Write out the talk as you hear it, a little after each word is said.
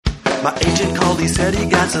My agent called, he said he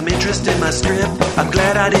got some interest in my script. I'm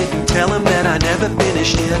glad I didn't tell him that I never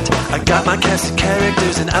finished it. I got my cast of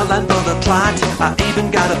characters and outline for the plot. I even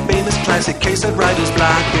got a famous classic case of writer's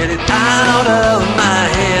block. Get it out of my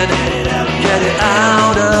head. Get it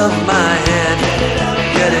out of my head.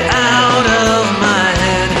 Get it out of my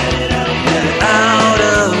head. Get it out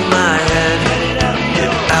of my head. Get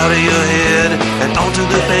it out of your head and onto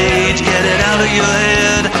the page. Get it out of your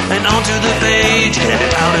head and onto the page. Get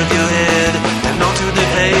it out of your head and onto the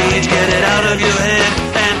page. Get it out of your head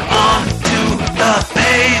and onto the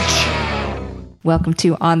page. Welcome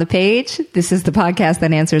to On the Page. This is the podcast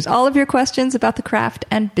that answers all of your questions about the craft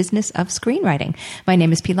and business of screenwriting. My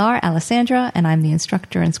name is Pilar Alessandra, and I'm the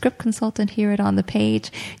instructor and script consultant here at On the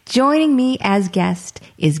Page. Joining me as guest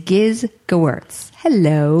is Giz Gewirtz.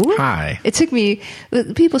 Hello. Hi.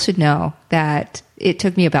 People should know that it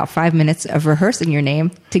took me about 5 minutes of rehearsing your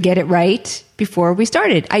name to get it right before we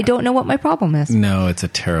started. I don't know what my problem is. No, it's a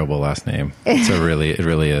terrible last name. It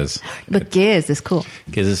really is. But Giz is cool.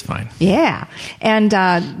 Giz is fine. Yeah. And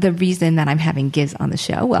the reason that I'm having Giz on the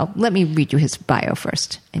show, well, let me read you his bio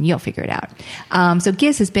first, and you'll figure it out. So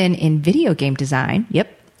Giz has been in video game design,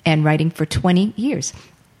 and writing for 20 years.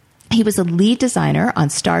 He was a lead designer on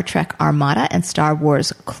Star Trek Armada and Star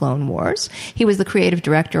Wars Clone Wars. He was the creative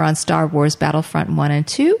director on Star Wars Battlefront 1 and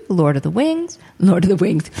 2, War of the Wings. That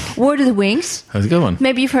was a good one.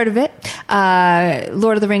 Maybe you've heard of it.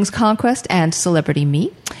 Lord of the Rings Conquest and Celebrity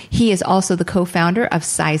Me. He is also the co-founder of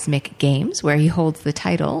Seismic Games, where he holds the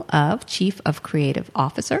title of Chief of Creative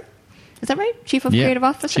Officer. Is that right? Chief of Creative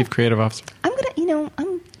Officer? Chief Creative Officer. I'm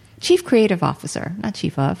Chief Creative Officer, not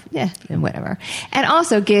Chief of, whatever. And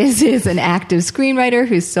also, Giz is an active screenwriter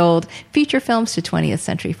who's sold feature films to 20th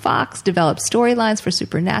Century Fox, developed storylines for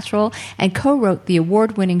Supernatural, and co-wrote the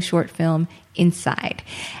award-winning short film Inside.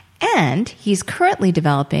 And he's currently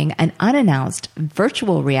developing an unannounced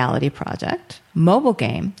virtual reality project, mobile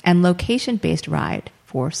game, and location-based ride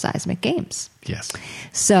for Seismic Games. Yes.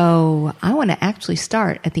 So I want to actually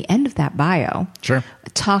start at the end of that bio. Sure.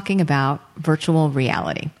 Talking about virtual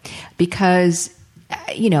reality, because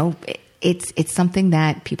it's something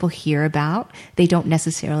that people hear about. They don't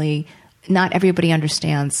necessarily. Not everybody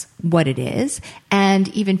understands what it is, and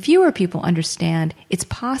even fewer people understand its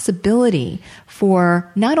possibility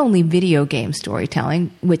for not only video game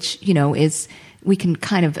storytelling, which is. We can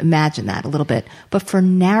kind of imagine that a little bit, but for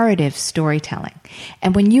narrative storytelling.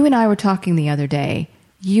 And when you and I were talking the other day,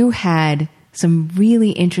 you had some really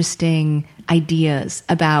interesting ideas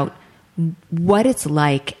about what it's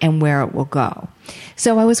like and where it will go.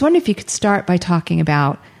 So I was wondering if you could start by talking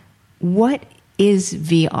about what is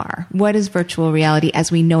VR? What is virtual reality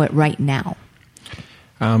as we know it right now?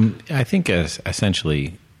 I think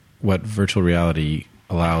essentially what virtual reality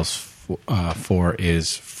allows for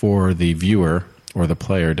is for the viewer or the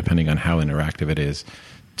player, depending on how interactive it is,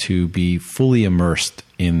 to be fully immersed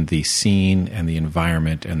in the scene and the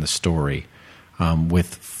environment and the story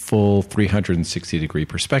with full 360-degree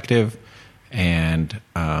perspective and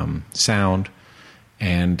sound.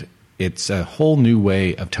 And it's a whole new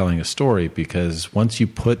way of telling a story, because once you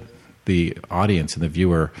put the audience and the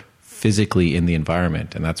viewer physically in the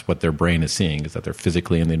environment, and that's what their brain is seeing, is that they're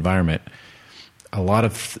physically in the environment, a lot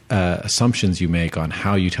of assumptions you make on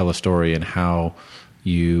how you tell a story and how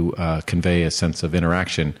you convey a sense of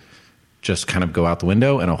interaction just kind of go out the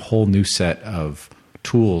window, and a whole new set of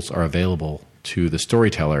tools are available to the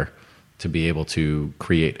storyteller to be able to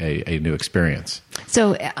create a new experience.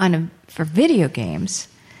 So for video games,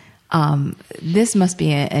 this must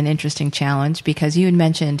be an interesting challenge, because you had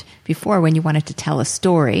mentioned before when you wanted to tell a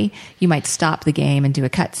story, you might stop the game and do a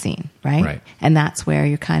cutscene, right? Right. And that's where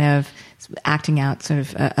you're kind of acting out sort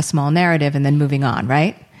of a small narrative and then moving on,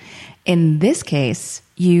 right? In this case,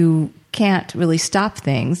 you can't really stop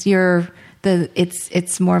things.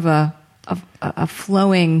 It's more of a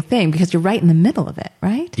flowing thing, because you're right in the middle of it,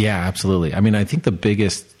 right? Yeah, absolutely. I mean, I think the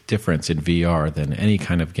biggest difference in VR than any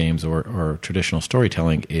kind of games or traditional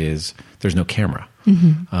storytelling is there's no camera.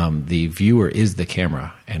 Mm-hmm. The viewer is the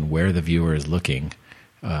camera, and where the viewer is looking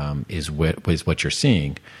is what you're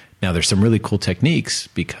seeing. Now, there's some really cool techniques,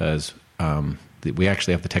 because we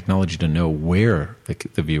actually have the technology to know where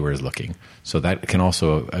the viewer is looking. So that can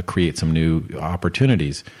also create some new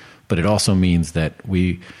opportunities. But it also means that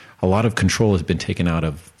a lot of control has been taken out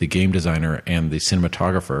of the game designer and the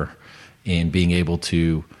cinematographer in being able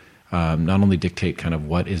to not only dictate kind of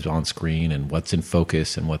what is on screen and what's in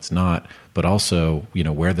focus and what's not, but also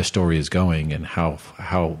where the story is going and how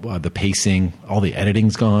the pacing, all the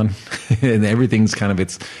editing's gone, and everything's kind of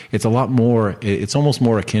it's a lot more. It's almost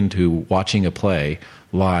more akin to watching a play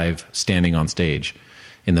live, standing on stage,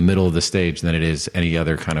 in the middle of the stage than it is any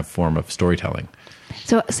other kind of form of storytelling.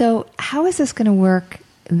 So how is this going to work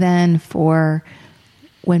then for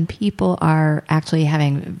when people are actually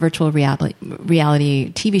having virtual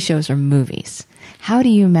reality TV shows or movies? How do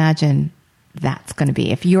you imagine that's going to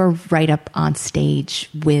be if you're right up on stage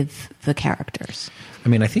with the characters? I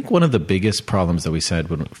mean, I think one of the biggest problems that we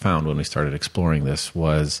found when we started exploring this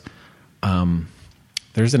was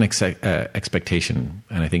there's an expectation,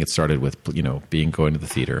 and I think it started with going to the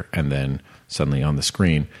theater and then suddenly on the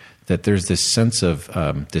screen, that there's this sense of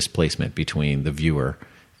displacement between the viewer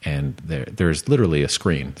and there's literally a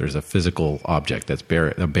screen. There's a physical object that's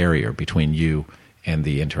a barrier between you and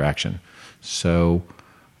the interaction. So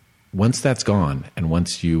once that's gone, and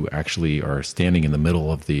once you actually are standing in the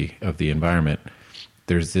middle of the environment,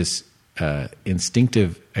 there's this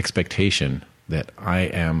instinctive expectation that I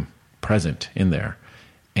am present in there.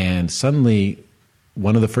 And suddenly,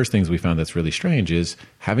 one of the first things we found that's really strange is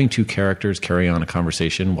having two characters carry on a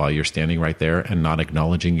conversation while you're standing right there and not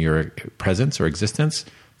acknowledging your presence or existence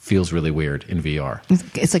feels really weird in VR.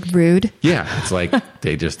 It's like rude. Yeah. It's like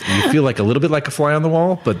you feel like a little bit like a fly on the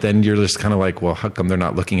wall, but then you're just kind of like, well, how come they're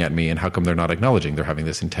not looking at me, and how come they're not acknowledging they're having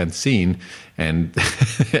this intense scene, and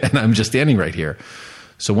and I'm just standing right here.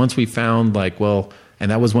 So once we found and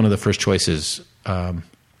that was one of the first choices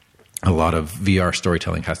a lot of VR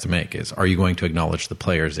storytelling has to make is, are you going to acknowledge the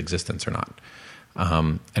player's existence or not,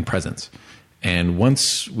 and presence? And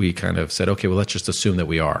once we kind of said, okay, well, let's just assume that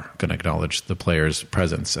we are going to acknowledge the player's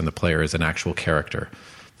presence and the player is an actual character.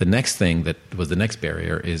 The next thing that was the next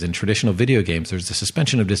barrier is, in traditional video games, there's the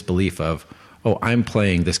suspension of disbelief of, oh, I'm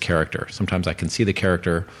playing this character. Sometimes I can see the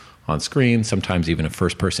character on screen, sometimes even a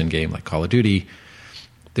first-person game like Call of Duty.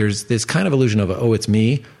 There's this kind of illusion of, oh, it's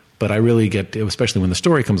me, but I really get, especially when the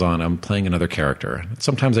story comes on, I'm playing another character.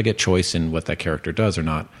 Sometimes I get choice in what that character does or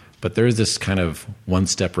not, but there is this kind of one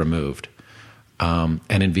step removed. And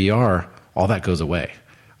in VR, all that goes away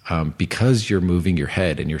because you're moving your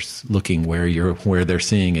head and you're looking where they're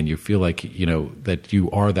seeing, and you feel like that you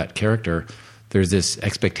are that character. There's this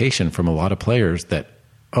expectation from a lot of players that,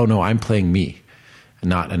 oh no, I'm playing me,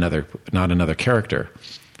 not another character.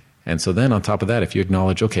 And so then on top of that, if you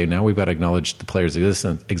acknowledge, okay, now we've got to acknowledge the player's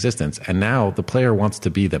existence, and now the player wants to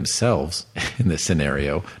be themselves in this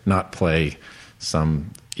scenario, not play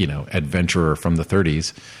some adventurer from the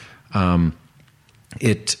 30s.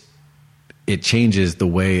 It changes the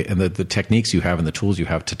way and the techniques you have and the tools you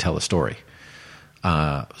have to tell a story.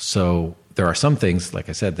 So there are some things, like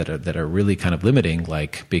I said, that are really kind of limiting,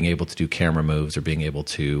 like being able to do camera moves or being able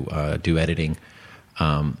to do editing.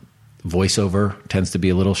 Voiceover tends to be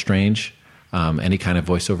a little strange. Any kind of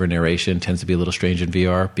voiceover narration tends to be a little strange in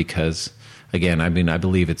VR because, again, I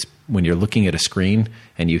believe it's when you're looking at a screen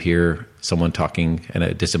and you hear someone talking in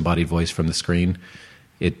a disembodied voice from the screen,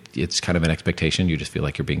 it's kind of an expectation. You just feel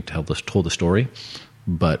like you're being told a story.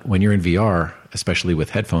 But when you're in VR, especially with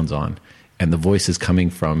headphones on, and the voice is coming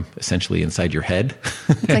from essentially inside your head.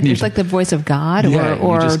 It's like the voice of God,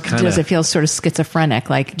 or does it feel sort of schizophrenic,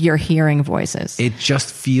 like you're hearing voices? It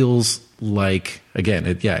just feels like, again,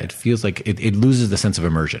 it feels like it loses the sense of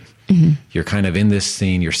immersion. Mm-hmm. You're kind of in this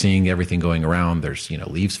scene, you're seeing everything going around. There's,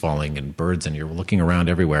 leaves falling and birds, and you're looking around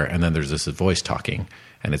everywhere. And then there's this voice talking,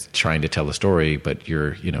 and it's trying to tell a story, but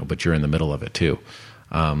you're in the middle of it too.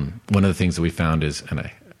 One of the things that we found is, and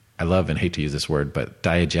I love and hate to use this word, but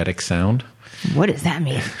diegetic sound. What does that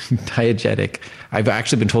mean? Diegetic. I've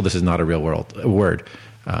actually been told this is not a real word.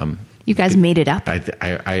 You guys made it up?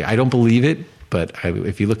 I don't believe it, but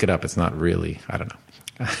if you look it up, it's not really, I don't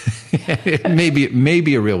know. It may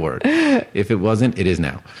be a real word. If it wasn't, it is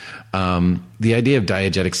now. The idea of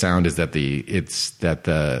diegetic sound is that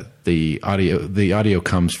the audio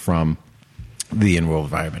comes from the in-world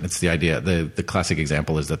environment. It's the idea. The classic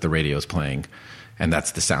example is that the radio is playing, and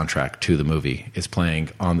that's the soundtrack to the movie is playing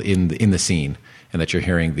in the scene, and that you're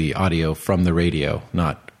hearing the audio from the radio,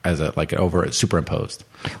 not as superimposed.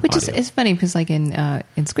 Which is funny because, like in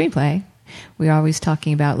screenplay, we're always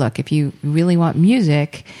talking about, look, if you really want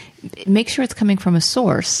music, make sure it's coming from a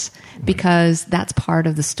source, because that's part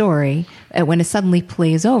of the story. When it suddenly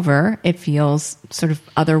plays over, it feels sort of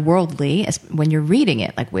otherworldly when you're reading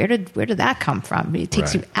it. Like, where did that come from? It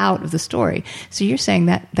takes you out of the story. So you're saying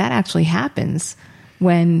that actually happens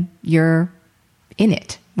when you're in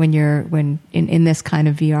it. When in this kind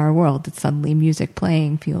of VR world, that suddenly music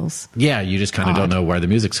playing feels you just kind of don't know where the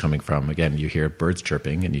music's coming from. Again, you hear birds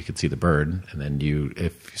chirping and you can see the bird, and then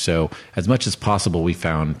as much as possible, we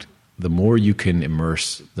found the more you can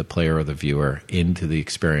immerse the player or the viewer into the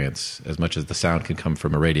experience, as much as the sound can come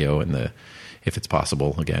from a radio and if it's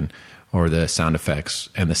possible again, or the sound effects,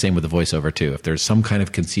 and the same with the voiceover too. If there's some kind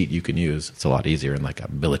of conceit you can use, it's a lot easier in like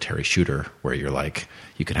a military shooter where you're like,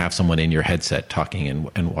 you can have someone in your headset talking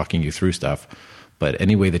and walking you through stuff. But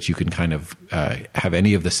any way that you can kind of have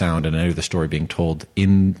any of the sound and any of the story being told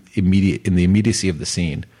in the immediacy of the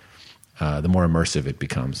scene, the more immersive it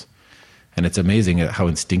becomes. And it's amazing how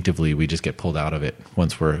instinctively we just get pulled out of it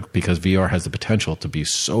because VR has the potential to be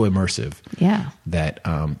so immersive that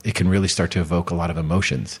it can really start to evoke a lot of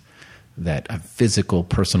emotions, that physical,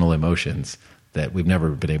 personal emotions that we've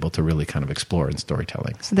never been able to really kind of explore in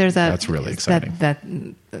storytelling. So there's that's really exciting. That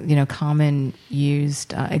common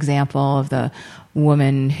used example of the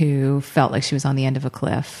woman who felt like she was on the end of a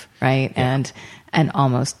cliff, right? Yeah. And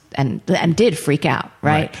almost and did freak out,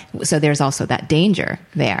 right? So there's also that danger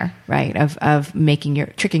there, right? Of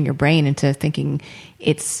tricking your brain into thinking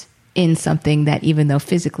it's in something that, even though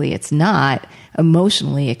physically it's not,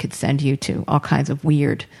 emotionally it could send you to all kinds of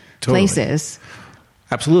weird places.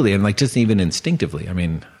 Absolutely. And like just even instinctively, I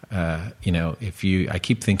mean, I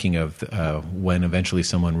keep thinking of when eventually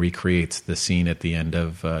someone recreates the scene at the end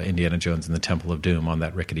of Indiana Jones and the Temple of Doom on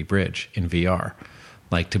that rickety bridge in VR,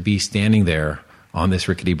 like to be standing there on this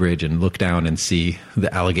rickety bridge and look down and see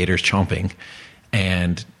the alligators chomping,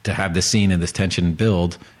 and to have this scene and this tension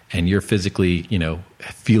build, and you're physically,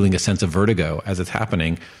 feeling a sense of vertigo as it's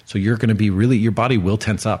happening. So you're going to be your body will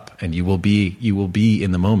tense up, and you will be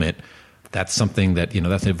in the moment. That's something that,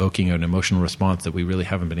 that's evoking an emotional response that we really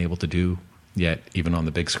haven't been able to do yet, even on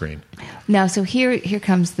the big screen. Now, so here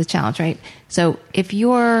comes the challenge, right? So if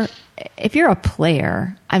you're a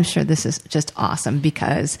player, I'm sure this is just awesome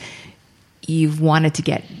because you've wanted to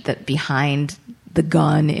get behind the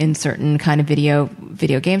gun in certain kind of video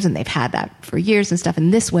games, and they've had that for years and stuff.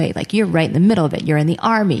 And this way, like, you're right in the middle of it. You're in the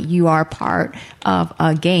army. You are part of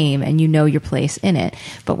a game, and you know your place in it.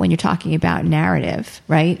 But when you're talking about narrative,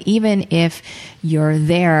 right, even if you're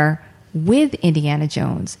there with Indiana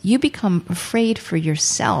Jones, you become afraid for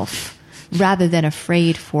yourself rather than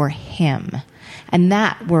afraid for him. And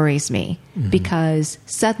that worries me because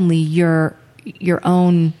suddenly your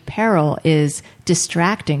own peril is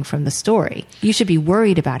distracting from the story. You should be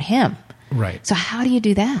worried about him. Right. So how do you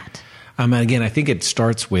do that? Again, I think it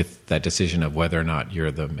starts with that decision of whether or not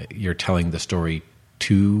you're telling the story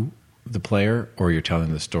to the player or you're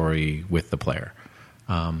telling the story with the player.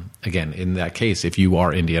 Again, in that case, if you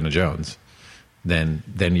are Indiana Jones, then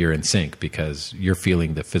you're in sync because you're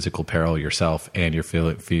feeling the physical peril yourself and you're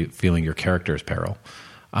feeling your character's peril.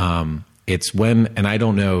 It's and I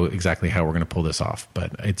don't know exactly how we're going to pull this off,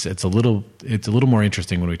 but it's a little more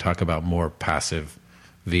interesting when we talk about more passive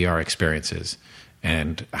VR experiences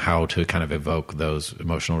and how to kind of evoke those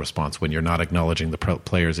emotional response when you're not acknowledging the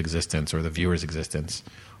player's existence or the viewer's existence,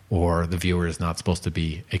 or the viewer is not supposed to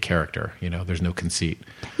be a character. There's no conceit.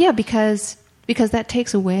 Yeah, because that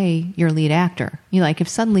takes away your lead actor. If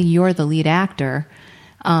suddenly you're the lead actor,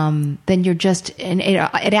 then you're and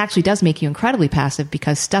it actually does make you incredibly passive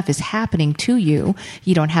because stuff is happening to you.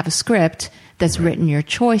 You don't have a script that's written your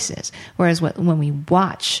choices. Whereas when we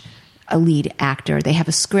watch a lead actor, they have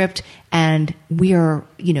a script and we are,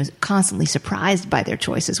 constantly surprised by their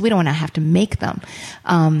choices. We don't want to have to make them.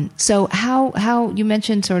 So how you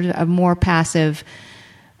mentioned sort of a more passive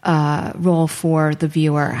role for the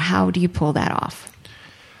viewer. How do you pull that off?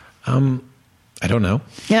 I don't know.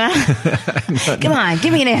 Yeah. Come on,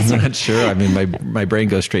 give me an answer. I'm not sure. I mean, my brain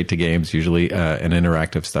goes straight to games usually and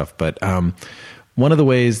interactive stuff. But one of the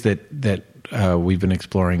ways that we've been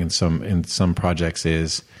exploring in some projects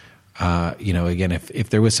is, again, if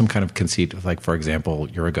there was some kind of conceit, like for example,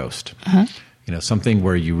 you're a ghost. Uh-huh. Something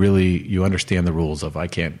where you understand the rules of I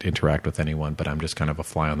can't interact with anyone, but I'm just kind of a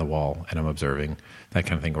fly on the wall and I'm observing, that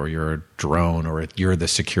kind of thing. Or you're a drone, or you're the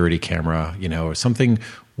security camera, or something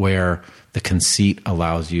where the conceit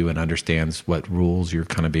allows you and understands what rules you're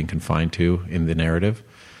kind of being confined to in the narrative.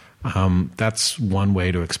 That's one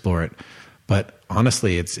way to explore it. But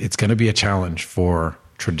honestly, it's going to be a challenge for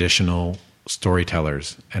traditional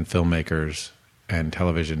storytellers and filmmakers and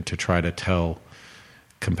television to try to tell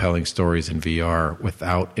compelling stories in VR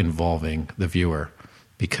without involving the viewer,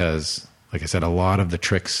 because, like I said, a lot of the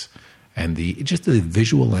tricks and the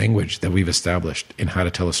visual language that we've established in how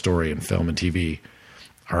to tell a story in film and TV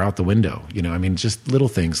are out the window. Just little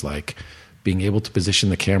things like being able to position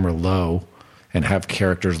the camera low and have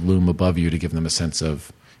characters loom above you to give them a sense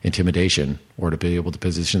of intimidation, or to be able to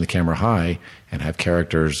position the camera high and have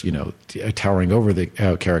characters, towering over the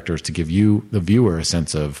characters to give you, the viewer, a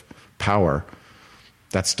sense of power.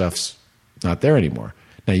 That stuff's not there anymore.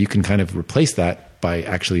 Now you can kind of replace that by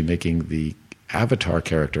actually making the avatar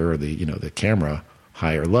character or the camera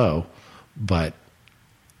high or low, but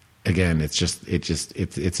again, it's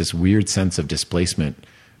this weird sense of displacement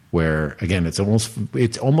where, again, it's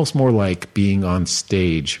almost more like being on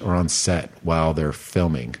stage or on set while they're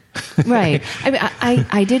filming. Right.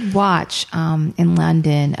 I did watch in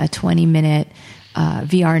London a 20-minute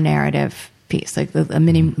VR narrative piece, like a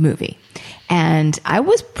mini movie, and I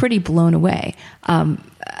was pretty blown away.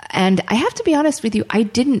 And I have to be honest with you, I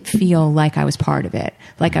didn't feel like I was part of it,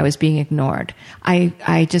 like I was being ignored.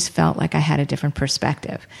 I just felt like I had a different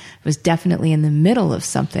perspective. I was definitely in the middle of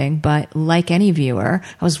something, but like any viewer,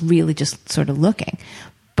 I was really just sort of looking.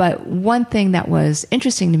 But one thing that was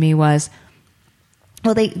interesting to me was,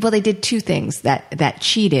 they did two things that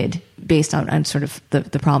cheated based on sort of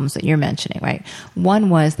the problems that you're mentioning, right? One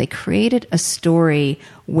was they created a story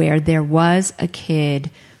where there was a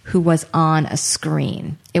kid who was on a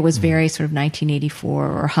screen. It was very sort of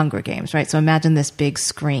 1984 or Hunger Games, right? So imagine this big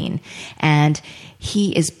screen, and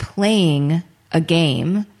he is playing a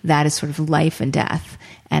game that is sort of life and death.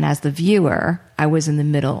 And as the viewer, I was in the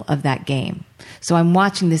middle of that game. So I'm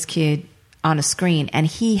watching this kid on a screen, and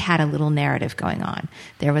he had a little narrative going on.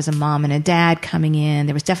 There was a mom and a dad coming in.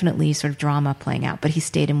 There was definitely sort of drama playing out, but he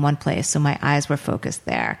stayed in one place, so my eyes were focused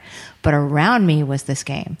there. But around me was this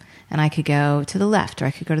game, and I could go to the left, or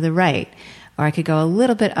I could go to the right, or I could go a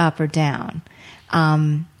little bit up or down.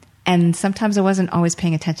 And sometimes I wasn't always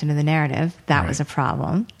paying attention to the narrative. That was a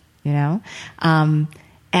problem, you know?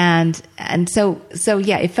 And so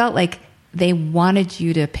yeah, it felt like they wanted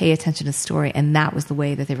you to pay attention to the story, and that was the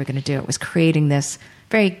way that they were going to do it, was creating this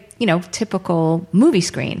very, typical movie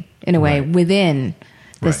screen in a way within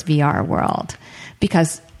this VR world,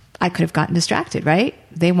 because I could have gotten distracted, right?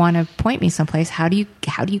 They want to point me someplace. How do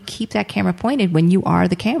you keep that camera pointed when you are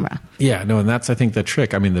the camera? Yeah, no, and that's, I think, the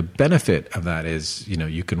trick. I mean, the benefit of that is,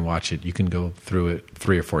 you can watch it, you can go through it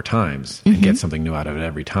 3 or 4 times and get something new out of it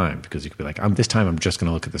every time, because you could be like, this time I'm just going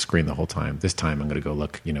to look at the screen the whole time. This time I'm going to go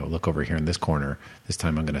look over here in this corner. This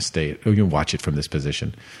time I'm going to stay, or you can watch it from this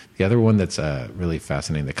position. The other one that's really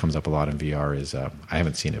fascinating that comes up a lot in VR is, I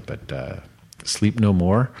haven't seen it, but Sleep No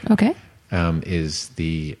More. Okay. Is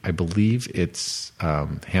I believe it's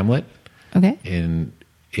Hamlet. Okay. In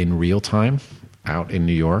real time out in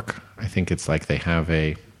New York. I think it's like they have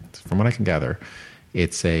from what I can gather,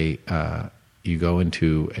 it's you go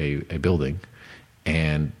into a building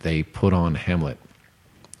and they put on Hamlet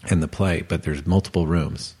in the play, but there's multiple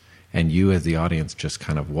rooms, and you as the audience just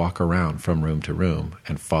kind of walk around from room to room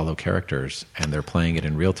and follow characters, and they're playing it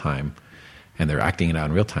in real time and they're acting it out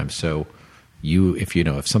in real time. So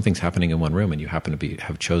if something's happening in one room and you happen to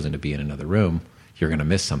have chosen to be in another room, you're going to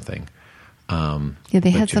miss something. They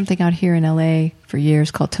had something out here in LA for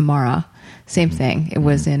years called Tamara. Same thing. It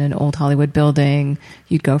was in an old Hollywood building.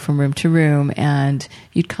 You'd go from room to room, and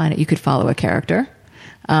you could follow a character,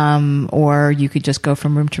 or you could just go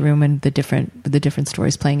from room to room and the different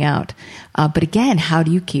stories playing out. But again, how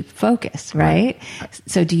do you keep focus, right?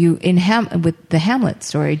 So do you with the Hamlet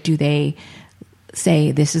story? Do they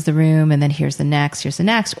say this is the room and then here's the next,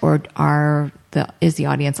 or is the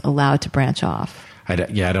audience allowed to branch off? I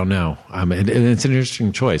don't know. It's an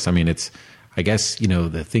interesting choice. I mean, I guess,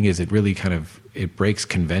 the thing is, it really it breaks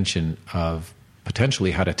convention of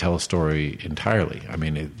potentially how to tell a story entirely. I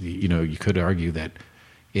mean, you could argue that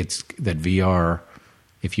that VR,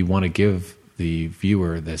 if you want to give the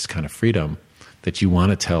viewer this kind of freedom, that you want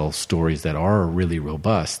to tell stories that are really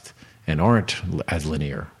robust and aren't as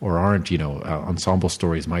linear, or aren't, ensemble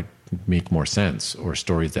stories might make more sense, or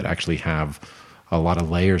stories that actually have a lot of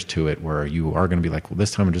layers to it, where you are going to be like, well,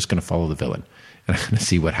 this time I'm just going to follow the villain and I'm going to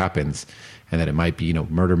see what happens. And that it might be,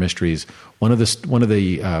 murder mysteries. One of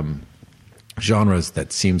the genres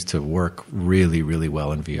that seems to work really, really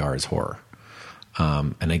well in VR is horror.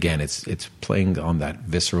 And again, it's playing on that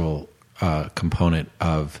visceral component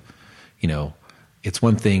of, it's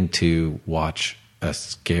one thing to watch a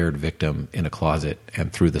scared victim in a closet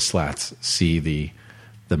and through the slats see the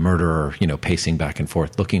murderer, pacing back and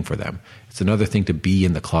forth looking for them. It's another thing to be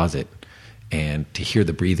in the closet and to hear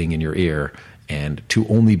the breathing in your ear and to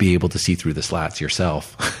only be able to see through the slats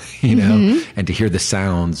yourself, and to hear the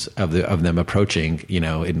sounds of them approaching,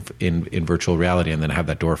 in virtual reality, and then have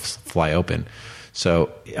that door fly open.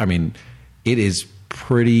 So, I mean, it is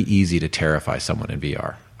pretty easy to terrify someone in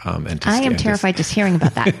VR. I am terrified just hearing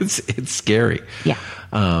about that. It's scary. Yeah.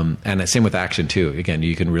 And same with action too. Again,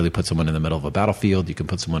 you can really put someone in the middle of a battlefield. You can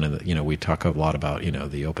put someone in we talk a lot about,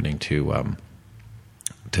 the opening to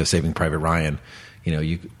Saving Private Ryan.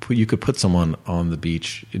 You could put someone on the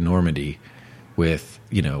beach in Normandy with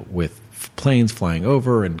planes flying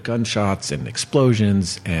over and gunshots and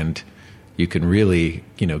explosions, and you can really,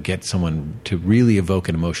 get someone to really evoke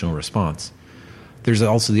an emotional response. there's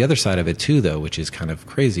also the other side of it too, though, which is kind of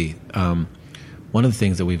crazy. One of the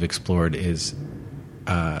things that we've explored is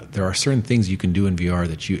there are certain things you can do in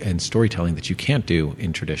VR and storytelling that you can't do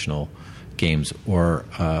in traditional games or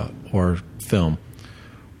film.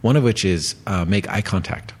 One of which is make eye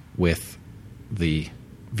contact with the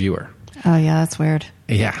viewer. Oh yeah, that's weird.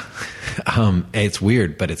 Yeah, it's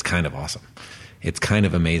weird, but it's kind of awesome. It's kind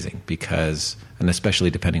of amazing because, and especially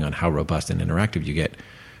depending on how robust and interactive you get,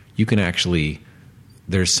 you can actually.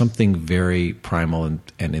 There's something very primal and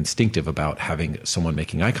instinctive about having someone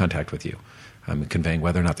making eye contact with you, conveying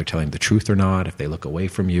whether or not they're telling the truth or not, if they look away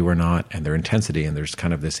from you or not, and their intensity. And there's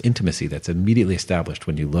kind of this intimacy that's immediately established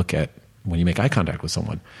when you make eye contact with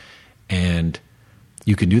someone. And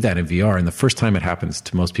you can do that in VR. And the first time it happens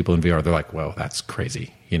to most people in VR, they're like, "Whoa, that's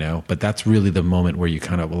crazy," But that's really the moment where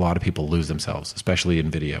a lot of people lose themselves, especially in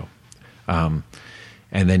video.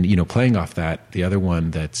 And then, playing off that, the other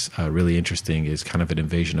one that's really interesting is kind of an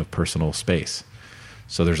invasion of personal space.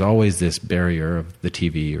 So there's always this barrier of the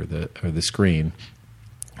TV or the screen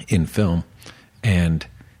in film, and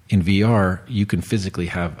in VR, you can physically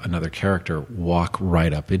have another character walk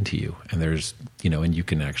right up into you, and there's and you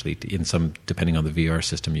can actually, depending on the VR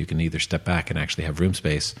system, you can either step back and actually have room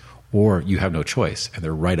space, or you have no choice, and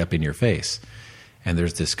they're right up in your face, and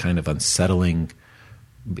there's this kind of unsettling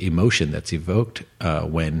emotion that's evoked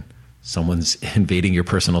when someone's invading your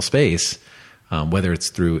personal space, whether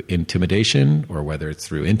it's through intimidation or whether it's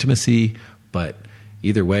through intimacy. But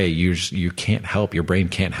either way, you can't help, your brain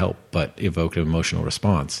can't help but evoke an emotional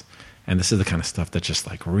response. And this is the kind of stuff that's just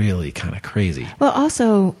like really kind of crazy. Well,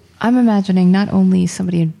 also, I'm imagining not only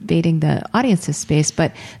somebody invading the audience's space,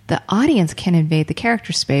 but the audience can invade the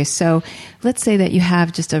character space. So let's say that you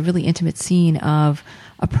have just a really intimate scene of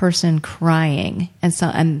a person crying,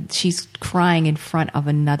 and she's crying in front of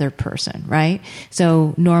another person, right?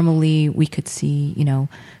 So normally we could see,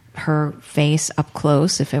 her face up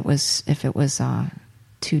close if it was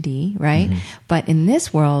 2D, right? Mm-hmm. But in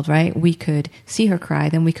this world, right, we could see her cry,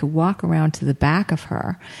 then we could walk around to the back of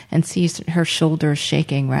her and see her shoulders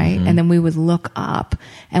shaking, right? Mm-hmm. And then we would look up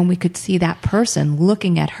and we could see that person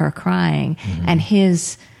looking at her crying, mm-hmm. and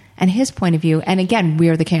his point of view. And again,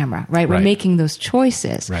 we're the camera, right? We're making those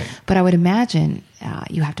choices. Right. But I would imagine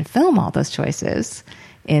you have to film all those choices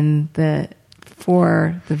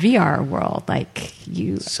for the VR world.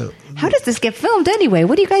 How does this get filmed anyway?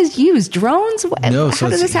 What do you guys use? Drones? How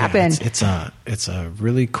does this happen? It's a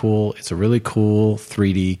really cool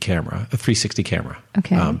 3D camera, a 360 camera.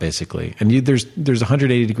 Okay. Basically. And there's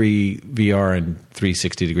 180 degree VR and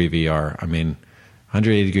 360 degree VR. I mean,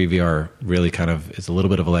 180 degree VR really kind of is a little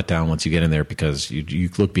bit of a letdown once you get in there because you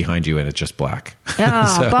look behind you and it's just black.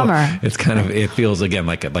 Oh, so bummer. It's it feels again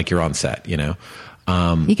like you're on set, You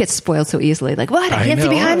get spoiled so easily. Like, what? I can't see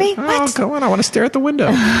behind me? What? Oh, come on. I want to stare at the window.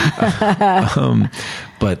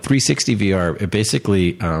 But 360 VR, it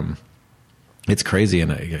basically, it's crazy.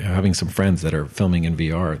 And having some friends that are filming in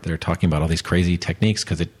VR, they're talking about all these crazy techniques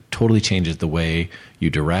because it totally changes the way you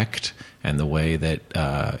direct and the way that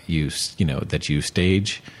you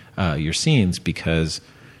stage your scenes, because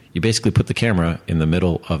you basically put the camera in the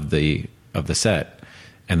middle of the set,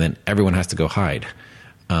 and then everyone has to go hide.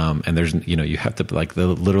 And there's, you have to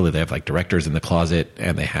literally they have like directors in the closet,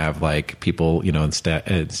 and they have like people, and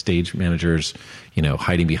stage managers,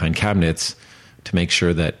 hiding behind cabinets to make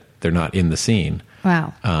sure that they're not in the scene.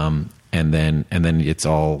 Wow. And then it's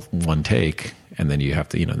all one take, and then you have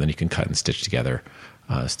to, then you can cut and stitch together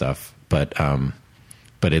stuff. But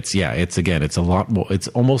it's a lot more. It's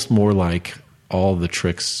almost more like all the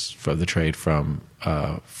tricks from the trade from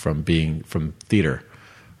theater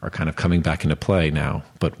are kind of coming back into play now,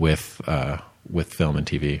 but with film and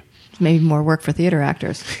TV. Maybe more work for theater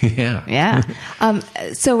actors. Yeah. Yeah.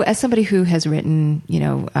 So as somebody who has written,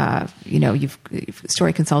 you've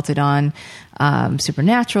story consulted on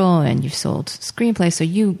Supernatural, and you've sold screenplays, so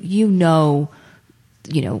you know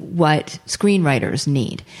what screenwriters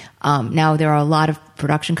need. Now there are a lot of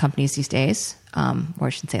production companies these days, or I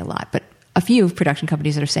shouldn't say a lot, but a few production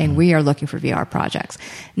companies that are saying we are looking for VR projects.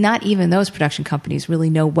 Not even those production companies really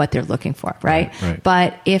know what they're looking for, right?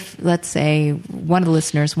 But if, let's say, one of the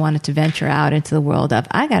listeners wanted to venture out into the world of,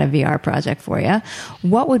 I got a VR project for you,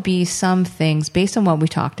 what would be some things, based on what we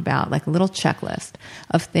talked about, like a little checklist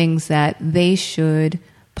of things that they should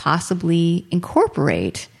possibly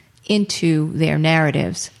incorporate into their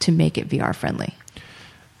narratives to make it VR friendly?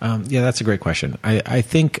 Yeah, that's a great question. I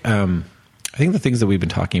think the things that we've been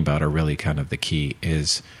talking about are really kind of the key.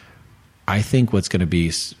 Is I think what's going to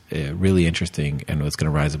be really interesting and what's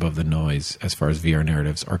going to rise above the noise as far as VR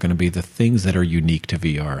narratives are going to be the things that are unique to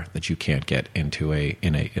VR that you can't get into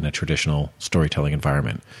in a traditional storytelling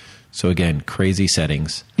environment. So again, crazy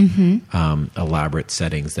settings, elaborate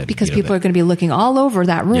settings that because people are going to be looking all over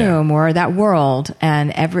that room or that world,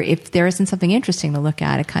 and if there isn't something interesting to look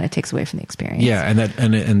at, it kind of takes away from the experience. Yeah,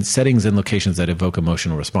 and settings and locations that evoke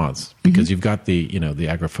emotional response, because you've got the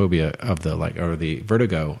agoraphobia of or the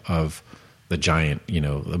vertigo of the giant,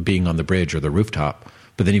 being on the bridge or the rooftop,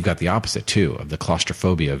 but then you've got the opposite too, of the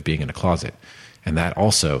claustrophobia of being in a closet. And that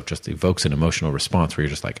also just evokes an emotional response where you're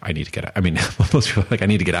just like, I need to get out. I mean, most people are like, I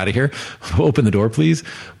need to get out of here. Open the door, please.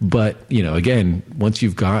 But, again, once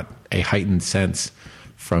you've got a heightened sense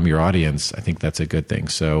from your audience, I think that's a good thing.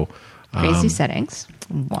 So crazy settings.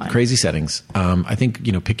 Crazy settings. I think,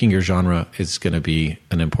 picking your genre is going to be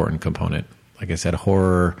an important component. Like I said,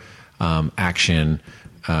 horror, action,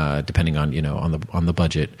 depending on, on the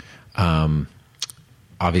budget.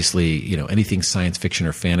 Obviously, anything science fiction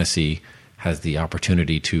or fantasy has the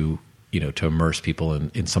opportunity to immerse people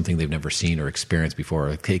in something they've never seen or experienced before,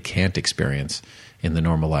 or they can't experience in the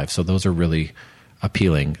normal life. So those are really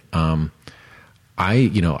appealing. I'm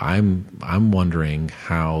wondering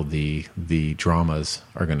how the dramas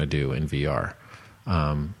are going to do in VR,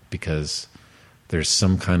 because there's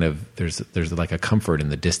some kind of there's like a comfort in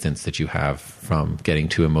the distance that you have from getting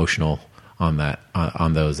too emotional on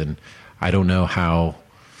those, and I don't know how.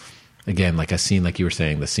 Again, like a scene, like you were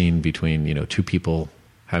saying, the scene between two people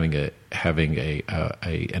having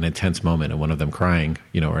an intense moment and one of them crying,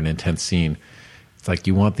 or an intense scene. It's like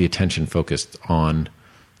you want the attention focused on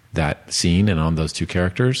that scene and on those two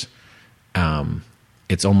characters.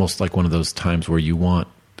 It's almost like one of those times where you want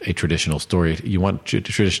a traditional story. You want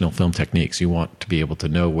traditional film techniques. You want to be able to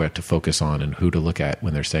know where to focus on and who to look at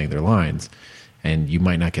when they're saying their lines. And you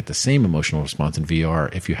might not get the same emotional response in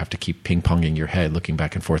VR if you have to keep ping-ponging your head, looking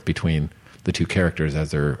back and forth between the two characters as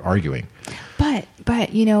they're arguing. But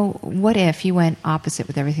what if you went opposite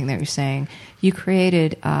with everything that you're saying? You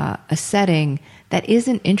created a setting that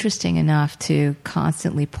isn't interesting enough to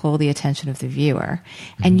constantly pull the attention of the viewer,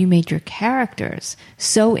 and you made your characters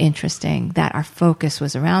so interesting that our focus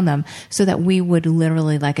was around them, so that we would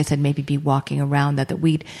literally, like I said, maybe be walking around that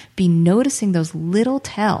we'd be noticing those little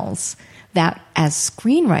tells that as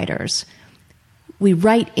screenwriters, we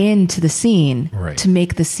write into the scene to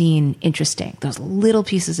make the scene interesting, those little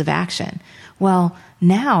pieces of action. Well,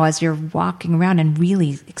 now as you're walking around and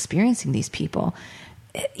really experiencing these people,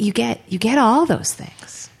 you get all those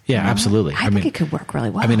things. Yeah, absolutely. I think it could work really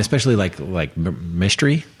well. I mean, especially like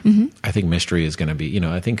mystery. I think mystery is going to be,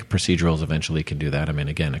 I think procedurals eventually can do that. I mean,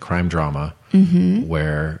 again, a crime drama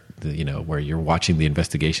where where you're watching the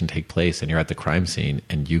investigation take place and you're at the crime scene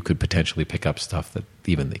and you could potentially pick up stuff that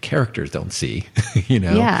even the characters don't see,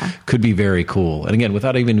 could be very cool. And again,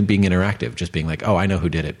 without even being interactive, just being like, oh, I know who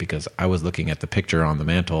did it because I was looking at the picture on the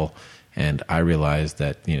mantle and I realized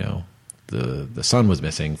that, the sun was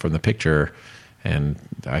missing from the picture. And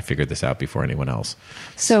I figured this out before anyone else.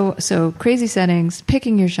 So crazy settings,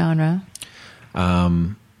 picking your genre.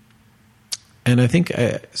 And I think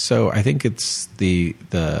I think it's the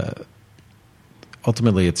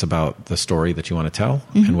ultimately it's about the story that you want to tell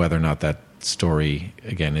and whether or not that story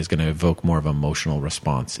again is going to evoke more of an emotional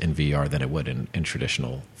response in VR than it would in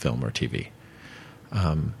traditional film or TV.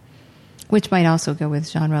 Which might also go with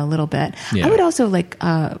genre a little bit. Yeah. I would also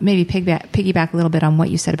maybe piggyback a little bit on what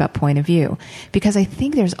you said about point of view, because I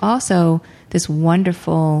think there's also this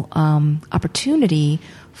wonderful opportunity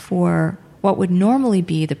for what would normally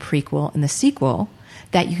be the prequel and the sequel,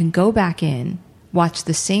 that you can go back in, watch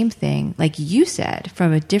the same thing, like you said,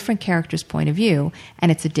 from a different character's point of view,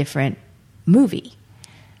 and it's a different movie.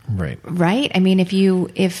 Right? I mean, if you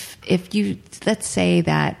let's say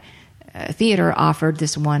that theater offered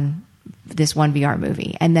this one VR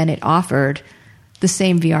movie, and then it offered the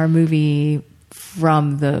same VR movie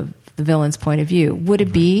from the villain's point of view, would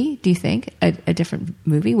it be, do you think, a different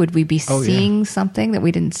movie? Would we be seeing something that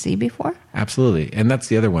we didn't see before? Absolutely. And that's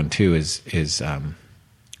the other one too, is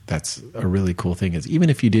that's a really cool thing, is even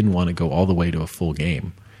if you didn't want to go all the way to a full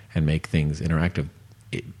game and make things interactive,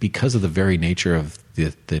 because of the very nature of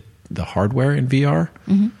the hardware in VR,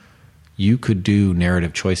 you could do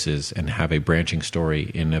narrative choices and have a branching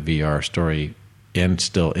story in a VR story and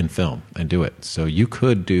still in film and do it. So you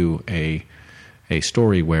could do a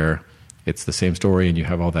story where it's the same story and you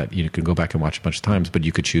have all that, you can go back and watch a bunch of times, but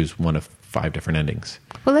you could choose one of 5 different endings.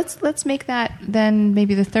 Well, let's make that then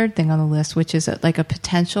maybe the third thing on the list, which is like a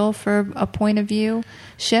potential for a point of view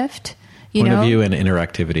shift. Point of view and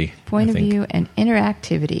interactivity. Point of view and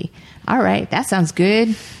interactivity. All right, that sounds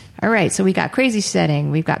good. All right, so we got crazy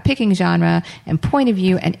setting, we've got picking genre and point of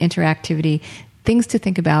view and interactivity. Things to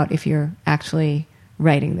think about if you're actually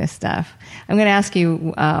writing this stuff. I'm going to ask you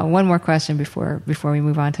one more question before we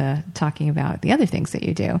move on to talking about the other things that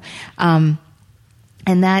you do. And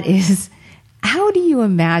that is, how do you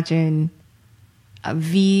imagine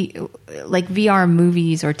VR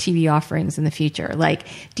movies or TV offerings in the future? Like,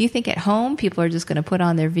 do you think at home people are just going to put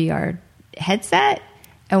on their VR headset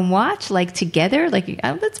and watch together,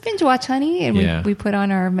 let's binge watch, honey, and we put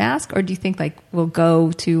on our mask? Or do you think we'll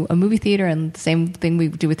go to a movie theater and the same thing we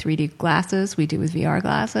do with 3D glasses we do with VR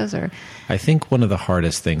glasses? Or I think one of the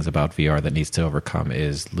hardest things about VR that needs to overcome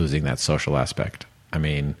is losing that social aspect. I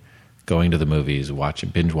mean, going to the movies,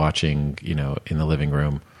 binge watching, in the living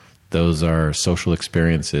room, those are social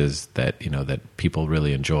experiences that that people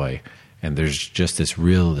really enjoy, and there's just this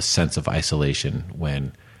real sense of isolation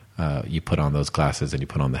when you put on those glasses and you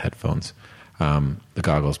put on the headphones, the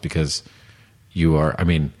goggles, because you're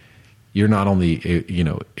not only,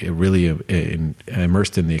 really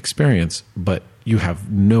immersed in the experience, but you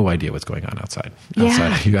have no idea what's going on outside.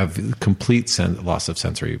 Yeah. You have complete loss of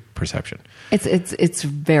sensory perception. It's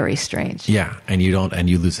very strange. Yeah. And you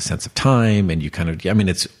lose a sense of time, and you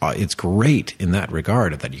it's great in that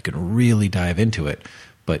regard that you can really dive into it,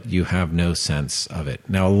 but you have no sense of it.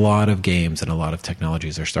 Now, a lot of games and a lot of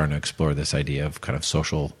technologies are starting to explore this idea of kind of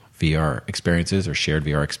social VR experiences or shared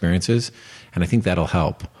VR experiences, and I think that'll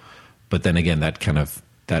help. But then again,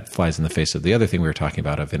 that flies in the face of the other thing we were talking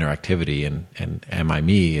about of interactivity and am I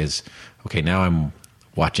me is, okay, now I'm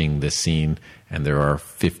watching this scene and there are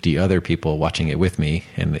 50 other people watching it with me,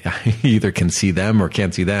 and I either can see them or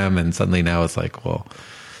can't see them, and suddenly now it's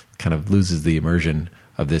kind of loses the immersion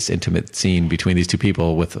of this intimate scene between these two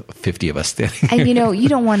people with 50 of us standing there. And you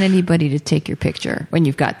don't want anybody to take your picture when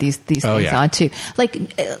you've got these things on too.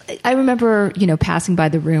 I remember, passing by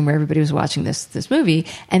the room where everybody was watching this movie,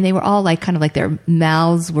 and they were all kind of their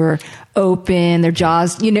mouths were open, their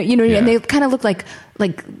jaws, and they kind of looked like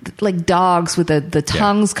dogs with the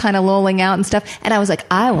tongues kind of lolling out and stuff. And I was like,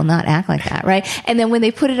 I will not act like that, right? And then when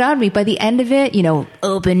they put it on me, by the end of it,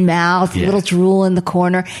 open mouth, little drool in the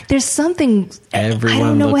corner. There's something. Everyone I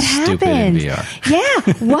don't know looks what stupid happened. in VR.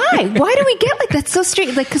 Yeah, why? Why do we get like that? So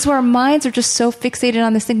strange. Because our minds are just so fixated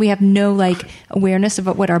on this thing, we have no awareness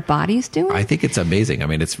about what our body's doing. I think it's amazing. I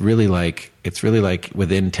mean, it's really like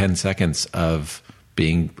within 10 seconds of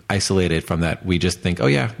being isolated from that, we just think, oh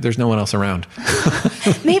yeah, there's no one else around.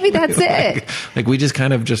 Maybe that's it. We just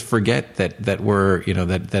kind of just forget that we're,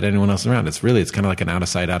 that anyone else is around. It's kind of like an out of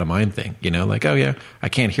sight, out of mind thing, oh yeah, I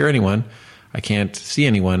can't hear anyone. I can't see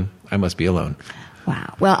anyone. I must be alone.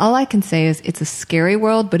 Wow. Well, all I can say is it's a scary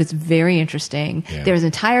world, but it's very interesting. Yeah. There's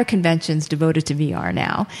entire conventions devoted to VR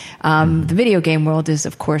now. The video game world is,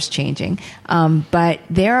 of course, changing. But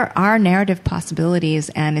there are narrative possibilities,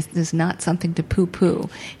 and it's not something to poo-poo,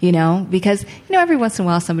 because, every once in a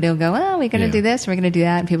while somebody will go, oh, we're going to do this, we're going to do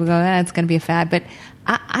that. And people go, it's going to be a fad. But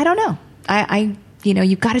I don't know.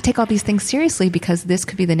 You've got to take all these things seriously, because this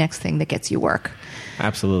could be the next thing that gets you work.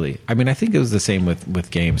 Absolutely. I mean, I think it was the same with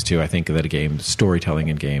games too. I think that storytelling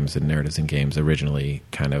in games and narratives in games originally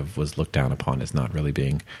kind of was looked down upon as not really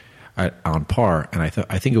being on par. And I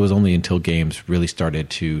think it was only until games really started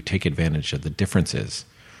to take advantage of the differences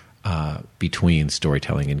between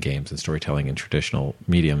storytelling in games and storytelling in traditional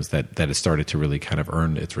mediums that it started to really kind of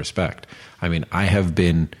earn its respect. I mean, I have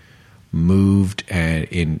been moved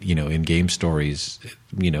in game stories,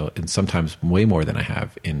 and sometimes way more than I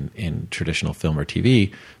have in traditional film or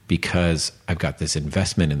TV, because I've got this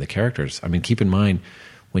investment in the characters. I mean, keep in mind,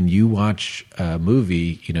 when you watch a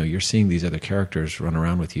movie, you're seeing these other characters run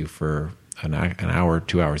around with you for an hour,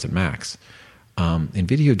 2 hours at max. In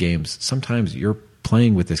video games, sometimes you're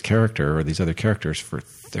playing with this character or these other characters for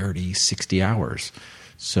 30, 60 hours.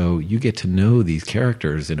 So you get to know these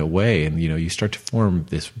characters in a way, and you start to form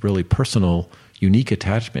this really personal, unique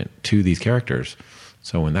attachment to these characters.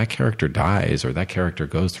 So when that character dies or that character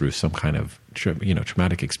goes through some kind of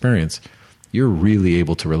traumatic experience, you're really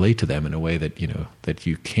able to relate to them in a way that that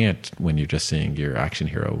you can't when you're just seeing your action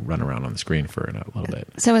hero run around on the screen for a little bit.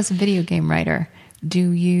 So as a video game writer,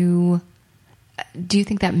 do you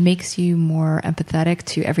think that makes you more empathetic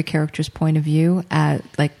to every character's point of view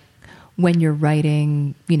when you're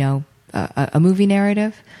writing, a movie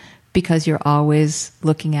narrative, because you're always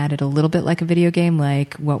looking at it a little bit like a video game,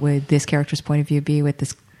 like what would this character's point of view be with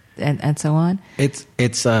this, and so on? It's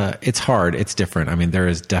hard. It's different. I mean,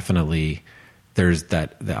 there's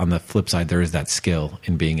that on the flip side, there is that skill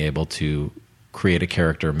in being able to create a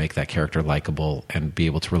character, make that character likable, and be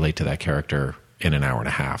able to relate to that character in an hour and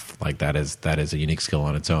a half. Like that is a unique skill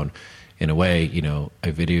on its own. in a way,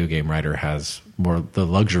 a video game writer has more the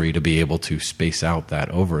luxury to be able to space out that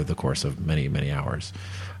over the course of many, many hours.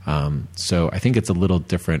 So I think it's a little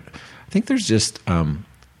different. I think there's just, and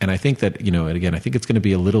I think that, and again, I think it's going to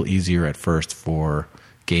be a little easier at first for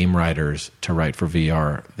game writers to write for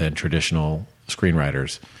VR than traditional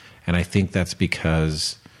screenwriters. And I think that's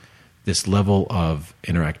because this level of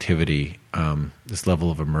interactivity, this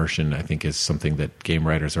level of immersion, I think is something that game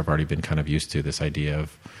writers have already been kind of used to, this idea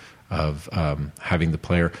of having the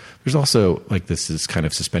player. There's also like this kind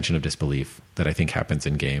of suspension of disbelief that I think happens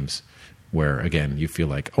in games where, again, you feel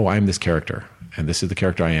like, oh, I'm this character and this is the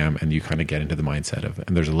character I am. And you kind of get into the mindset of,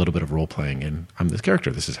 and there's a little bit of role playing in, I'm this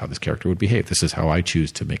character. This is how this character would behave. This is how I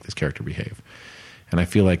choose to make this character behave. And I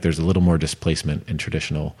feel like there's a little more displacement in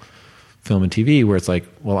traditional film and TV where it's like,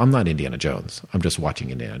 well, I'm not Indiana Jones. I'm just watching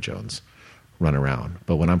Indiana Jones run around.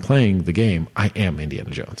 But when I'm playing the game, I am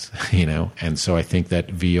Indiana Jones, And so I think that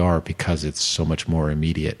VR, because it's so much more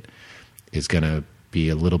immediate, is going to be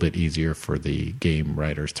a little bit easier for the game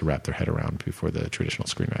writers to wrap their head around before the traditional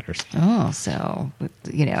screenwriters. Oh, so,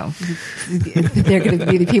 they're going to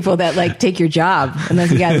be the people that like take your job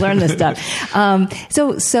unless you guys learn this stuff.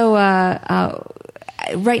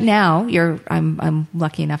 Right now, I'm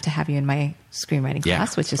lucky enough to have you in my screenwriting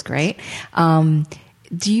class, which is great.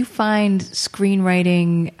 Do you find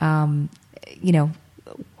screenwriting,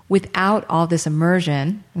 without all this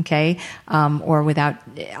immersion, okay, or without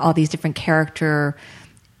all these different character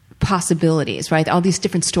possibilities, right? All these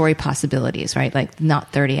different story possibilities, right? Like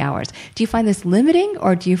not 30 hours. Do you find this limiting,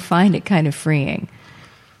 or do you find it kind of freeing?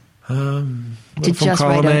 A little from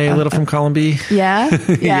column A, a little from column B. Yeah?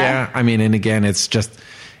 Yeah. I mean, and again, it's just,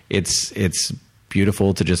 it's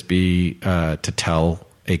beautiful to just be, to tell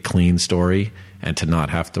a clean story and to not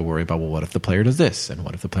have to worry about, well, what if the player does this? And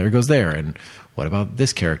what if the player goes there? And what about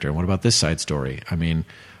this character? And what about this side story? I mean,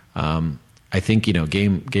 I think,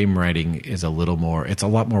 game writing is a lot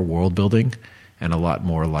more world building and a lot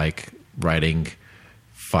more like writing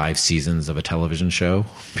 5 seasons of a television show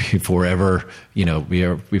before ever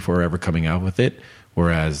coming out with it.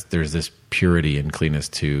 Whereas there's this purity and cleanness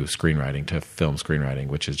to screenwriting, to film screenwriting,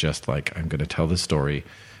 which is just like, I'm going to tell this story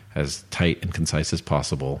as tight and concise as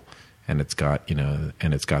possible. And it's got,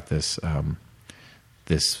 this,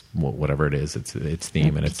 this whatever it is, its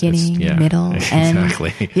theme, and it's middle,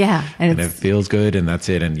 exactly, and it feels good, and that's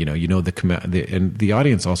it. And and the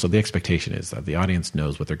audience also, the expectation is that the audience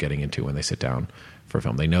knows what they're getting into when they sit down for a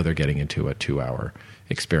film. They know they're getting into a 2-hour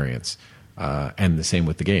experience, and the same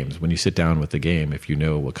with the games. When you sit down with the game, if you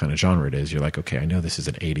know what kind of genre it is, you're like, okay, I know this is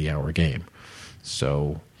an 80-hour game,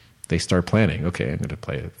 so they start planning. Okay, I'm going to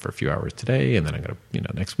play it for a few hours today, and then I'm going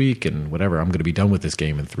to, next week and whatever. I'm going to be done with this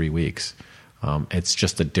game in 3 weeks. It's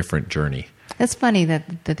just a different journey. That's funny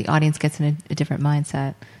that the audience gets in a different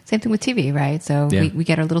mindset. Same thing with TV, right? So we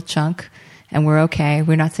get our little chunk, and we're okay.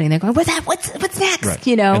 We're not sitting there going, "What's that? What's next?" Right.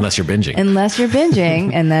 Unless you're binging.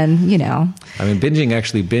 And then I mean,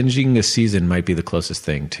 binging a season might be the closest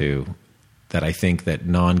thing to that. I think that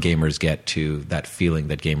non-gamers get to that feeling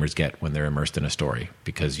that gamers get when they're immersed in a story,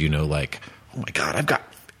 because like, oh my God, I've got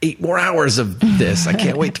 8 more hours of this. I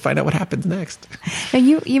can't wait to find out what happens next. Now,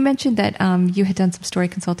 you mentioned that you had done some story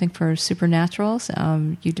consulting for Supernaturals.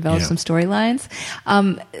 You developed some storylines.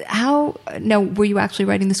 Were you actually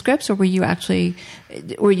writing the scripts, or were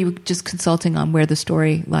you just consulting on where the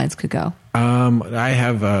storylines could go? I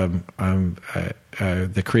have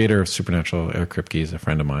the creator of Supernatural, Eric Kripke, is a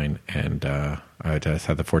friend of mine, and I just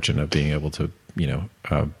had the fortune of being able to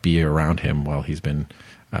be around him while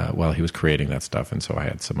while he was creating that stuff. And so I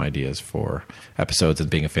had some ideas for episodes, and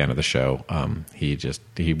being a fan of the show,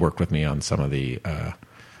 he worked with me on some of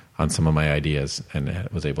my ideas, and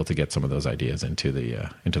was able to get some of those ideas into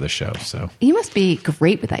the show. So you must be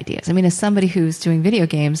great with ideas. I mean, as somebody who's doing video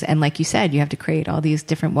games, and like you said, you have to create all these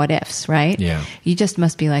different what ifs, right? Yeah. You just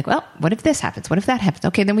must be like, well, what if this happens? What if that happens?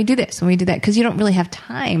 Okay, then we do this and we do that, because you don't really have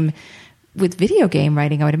time with video game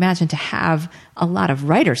writing, I would imagine, to have a lot of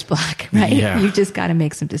writer's block, right? Yeah. You've just got to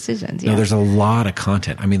make some decisions. No, there's a lot of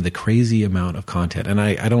content. I mean, the crazy amount of content. And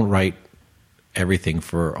I don't write everything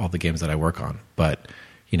for all the games that I work on, but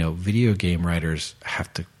video game writers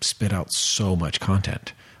have to spit out so much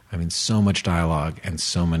content. I mean, so much dialogue and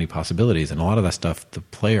so many possibilities. And a lot of that stuff the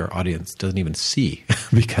player audience doesn't even see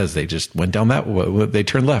because they just went down they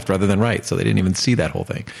turned left rather than right. So they didn't even see that whole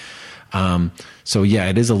thing.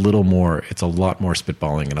 It is it's a lot more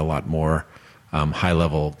spitballing and a lot more high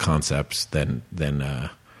level concepts than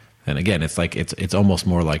again, it's like, it's almost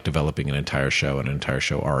more like developing an entire show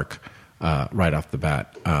arc right off the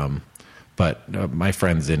bat. But my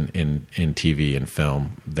friends in TV and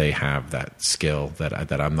film, they have that skill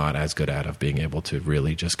that I'm not as good at, of being able to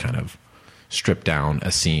really just kind of strip down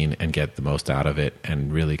a scene and get the most out of it,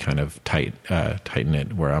 and really kind of tighten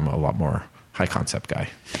it, where I'm a lot more high concept guy.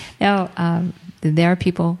 Now, there are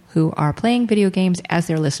people who are playing video games as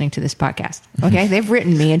they're listening to this podcast. Okay, they've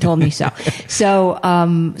written me and told me so. So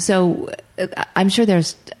I'm sure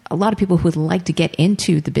there's a lot of people who would like to get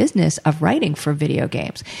into the business of writing for video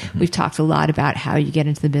games. Mm-hmm. We've talked a lot about how you get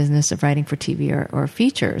into the business of writing for TV or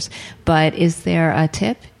features, but is there a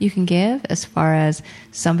tip you can give as far as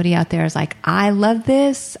somebody out there is like, I love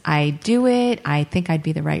this, I do it, I think I'd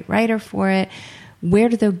be the right writer for it? Where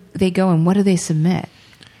do they go and what do they submit?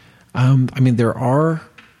 There are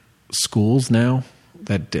schools now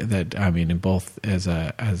that in both as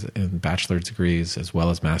in bachelor's degrees as well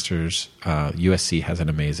as master's. USC has an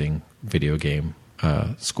amazing video game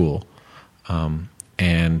school,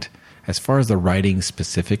 and as far as the writing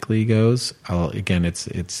specifically goes, again,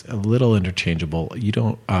 it's a little interchangeable. You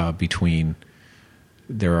don't between.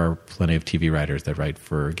 There are plenty of TV writers that write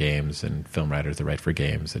for games, and film writers that write for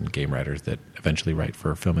games, and game writers that eventually write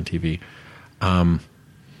for film and TV. I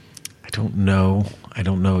don't know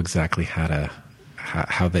exactly how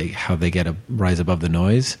they get a rise above the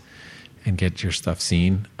noise and get your stuff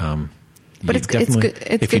seen. But it's good.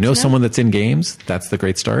 If you know someone that's in games, that's the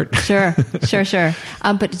great start. Sure.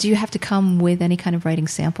 But do you have to come with any kind of writing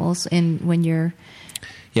samples when you're?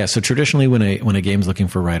 Yeah. So traditionally, when a game's looking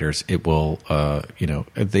for writers, it will,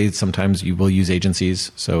 sometimes you will use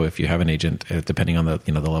agencies. So if you have an agent, depending on the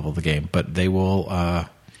level of the game, but they will,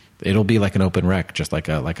 it'll be like an open rec, just like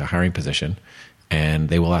a hiring position, and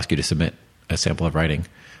they will ask you to submit a sample of writing.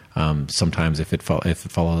 Sometimes if it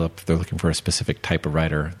follows up, if they're looking for a specific type of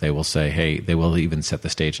writer, they will say, hey, they will even set the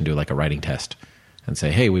stage and do like a writing test and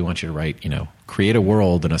say, hey, we want you to write, create a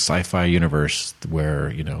world in a sci-fi universe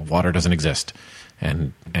where, water doesn't exist,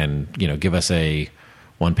 and give us a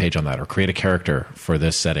 1 page on that, or create a character for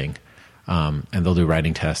this setting. And they'll do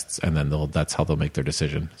writing tests, and then that's how they'll make their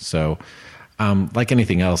decision. So, like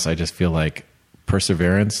anything else, I just feel like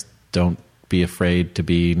perseverance. Don't be afraid to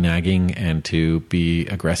be nagging and to be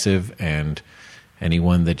aggressive. And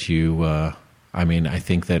anyone that you, I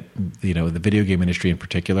think that the video game industry in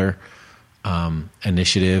particular,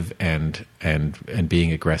 initiative and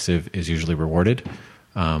being aggressive is usually rewarded.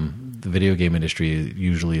 The video game industry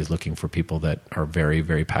usually is looking for people that are very,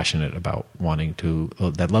 very passionate about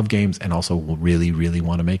that love games and also really, really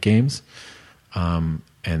want to make games. And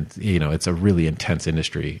it's a really intense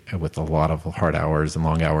industry with a lot of hard hours and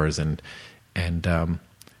long hours, and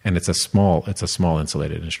it's a small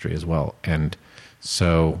insulated industry as well. And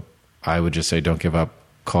so I would just say, don't give up,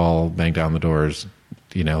 call, bang down the doors,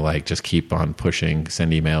 just keep on pushing,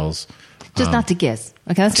 send emails. Just not to Giz.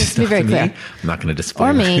 Okay, let's just be very clear. I'm not going to display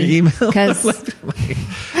or me, email. Because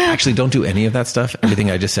actually, don't do any of that stuff. Everything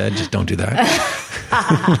I just said, just don't do that.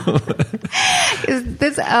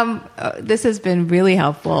 This has been really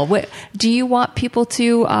helpful. Do you want people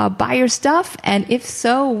to buy your stuff? And if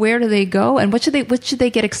so, where do they go? And what should they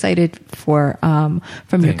get excited for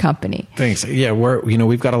from your company? Thanks. Yeah,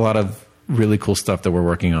 we've got a lot of really cool stuff that we're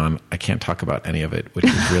working on. I can't talk about any of it, which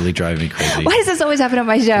is really driving me crazy. Why does this always happen on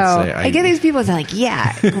my show? I get these people that are like,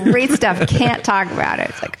 yeah, great stuff, can't talk about it.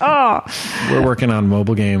 It's like, oh. We're working on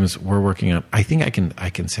mobile games. We're working on, I think I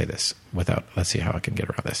can say this without, let's see how I can get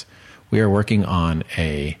around this. We are working on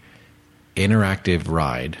a interactive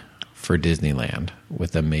ride for Disneyland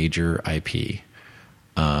with a major IP.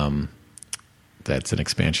 That's an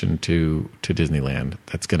expansion to Disneyland.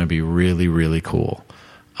 That's going to be really, really cool.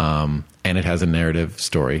 And it has a narrative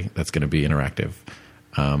story that's going to be interactive.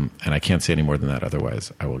 And I can't say any more than that.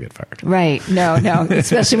 Otherwise, I will get fired. Right. No.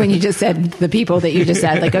 Especially when you just said the people that you just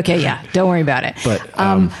said, like, okay, yeah, don't worry about it.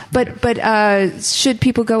 But should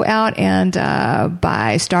people go out and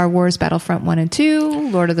buy Star Wars Battlefront 1 and 2,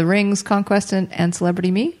 Lord of the Rings Conquest and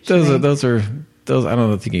Celebrity Me? Those are I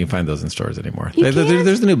don't think you can find those in stores anymore. There's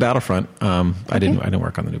the new Battlefront. I didn't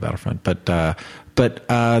work on the new Battlefront, but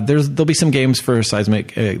there'll be some games for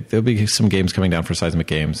Seismic. There'll be some games coming down for Seismic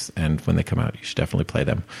Games, and when they come out, you should definitely play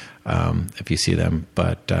them if you see them.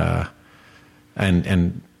 But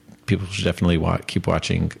and people should definitely keep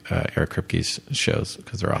watching Eric Kripke's shows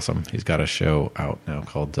because they're awesome. He's got a show out now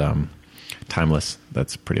called Timeless.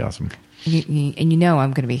 That's pretty awesome. And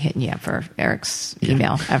I'm going to be hitting you up for Eric's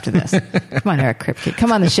email after this. Come on, Eric Kripke.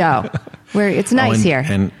 Come on the show. Where it's nice here.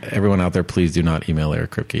 And everyone out there, please do not email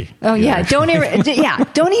Eric Kripke. Oh yeah, don't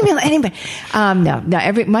email anybody. No.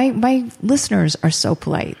 My listeners are so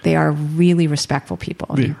polite. They are really respectful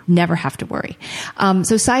people. You never have to worry.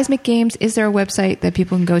 So Seismic Games, is there a website that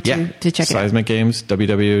people can go to check it out? Seismic Games,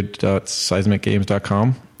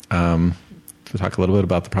 www.seismicgames.com. To talk a little bit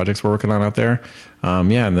about the projects we're working on out there.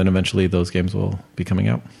 And then eventually those games will be coming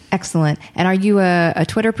out. Excellent. And are you a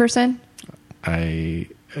Twitter person?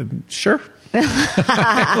 Sure.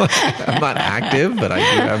 I'm not active, but I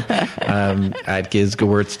do have at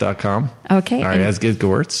gizgewirtz.com. Okay. All right, as Giz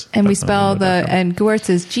Gewirtz. And we spell and Gewirtz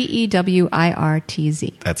is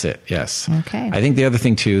Gewirtz. That's it, yes. Okay. I think the other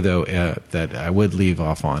thing, too, though, that I would leave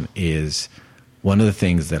off on is one of the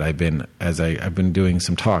things that I've been doing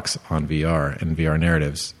some talks on VR and VR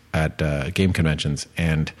narratives at game conventions.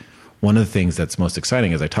 And one of the things that's most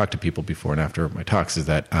exciting as I talk to people before and after my talks is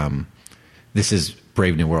that this is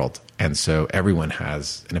Brave New World. And so everyone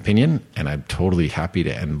has an opinion, and I'm totally happy to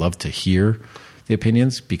and love to hear the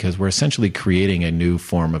opinions, because we're essentially creating a new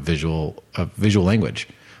form of visual language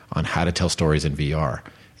on how to tell stories in VR.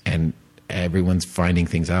 And everyone's finding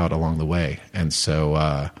things out along the way. And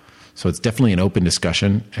so it's definitely an open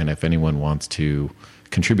discussion, and if anyone wants to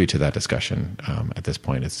contribute to that discussion at this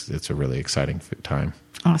point, it's a really exciting time.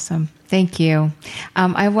 Awesome. Thank you.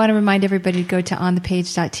 I want to remind everybody to go to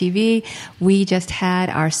onthepage.tv. We just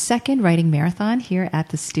had our second writing marathon here at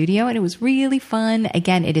the studio, and it was really fun.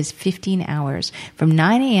 Again, it is 15 hours from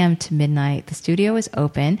 9 a.m. to midnight. The studio is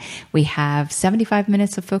open. We have 75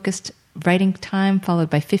 minutes of focused writing time,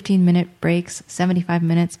 followed by 15-minute breaks, 75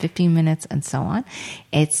 minutes, 15 minutes, and so on.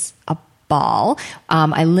 It's a ball.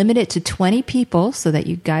 I limit it to 20 people so that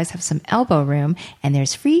you guys have some elbow room, and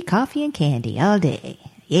there's free coffee and candy all day.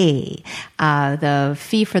 Yay. The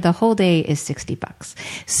fee for the whole day is $60.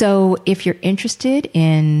 So if you're interested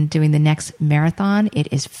in doing the next marathon, it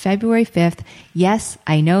is February 5th. Yes,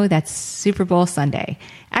 I know that's Super Bowl Sunday.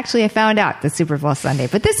 Actually, I found out the Super Bowl Sunday,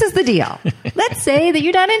 but this is the deal. Let's say that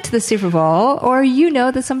you're not into the Super Bowl, or you know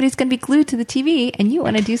that somebody's going to be glued to the TV and you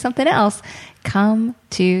want to do something else. Come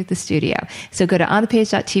to the studio. So go to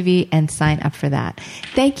onthepage.tv and sign up for that.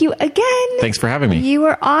 Thank you again. Thanks for having me. You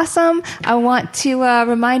were awesome. I want to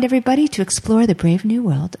remind everybody to explore the brave new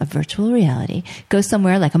world of virtual reality. Go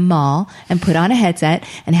somewhere like a mall and put on a headset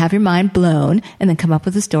and have your mind blown, and then come up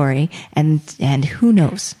with a story. And who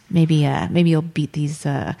knows? Maybe you'll beat these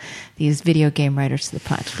video game writers to the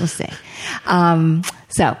punch. We'll see.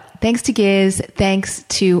 So thanks to Giz. Thanks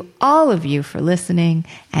to all of you for listening,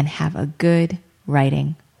 and have a good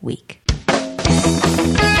writing week.